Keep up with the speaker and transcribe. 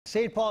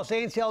St. Paul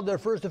Saints held their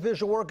first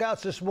official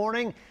workouts this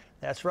morning.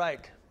 That's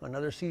right,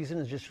 another season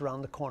is just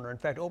around the corner. In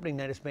fact, opening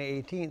night is May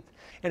 18th.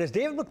 And as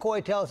David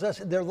McCoy tells us,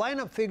 their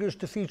lineup figures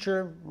to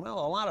feature, well,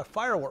 a lot of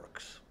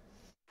fireworks.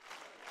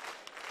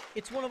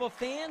 It's one of a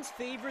fan's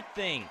favorite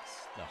things,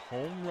 the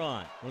home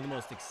run, one of the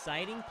most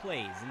exciting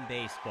plays in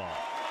baseball.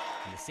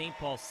 And the St.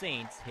 Paul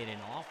Saints hit an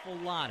awful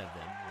lot of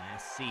them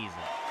last season.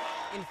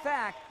 In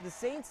fact, the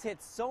Saints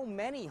hit so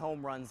many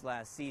home runs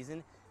last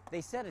season,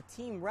 they set a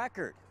team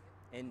record.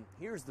 And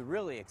here's the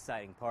really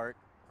exciting part.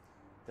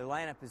 The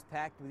lineup is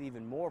packed with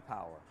even more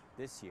power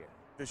this year.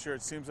 This year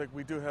it seems like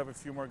we do have a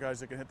few more guys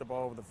that can hit the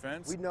ball over the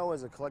fence. We know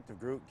as a collective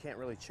group, can't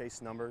really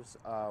chase numbers.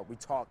 We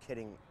talk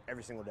hitting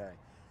every single day.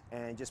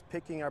 And just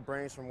picking our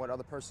brains from what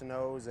other person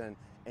knows and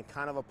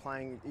kind of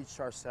applying each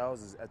to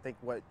ourselves is, I think,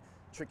 what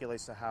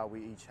trickulates to how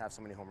we each have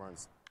so many home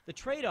runs. The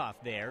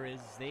trade-off there is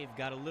they've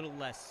got a little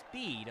less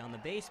speed on the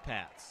base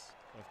paths.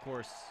 Of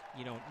course,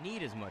 you don't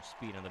need as much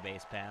speed on the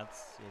base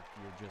paths if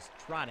you're just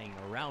trotting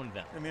around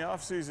them. In the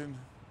offseason,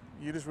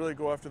 you just really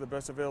go after the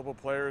best available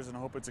players and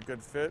hope it's a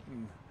good fit.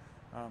 And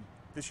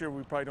this year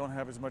we probably don't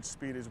have as much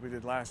speed as we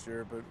did last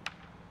year, but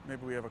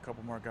maybe we have a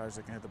couple more guys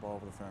that can hit the ball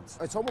over the fence.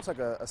 It's almost like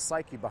a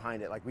psyche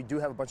behind it. Like, we do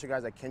have a bunch of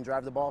guys that can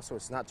drive the ball, so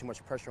it's not too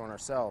much pressure on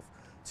ourselves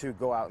to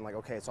go out and like,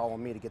 okay, it's all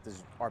on me to get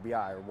this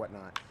RBI or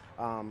whatnot.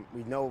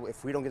 We know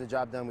if we don't get the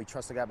job done, we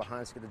trust the guy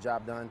behind us to get the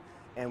job done.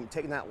 And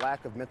taking that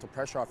lack of mental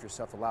pressure off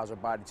yourself allows our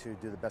body to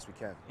do the best we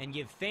can. And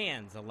give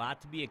fans a lot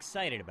to be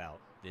excited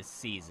about this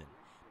season.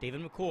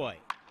 David McCoy,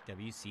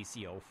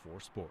 WCCO 4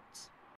 Sports.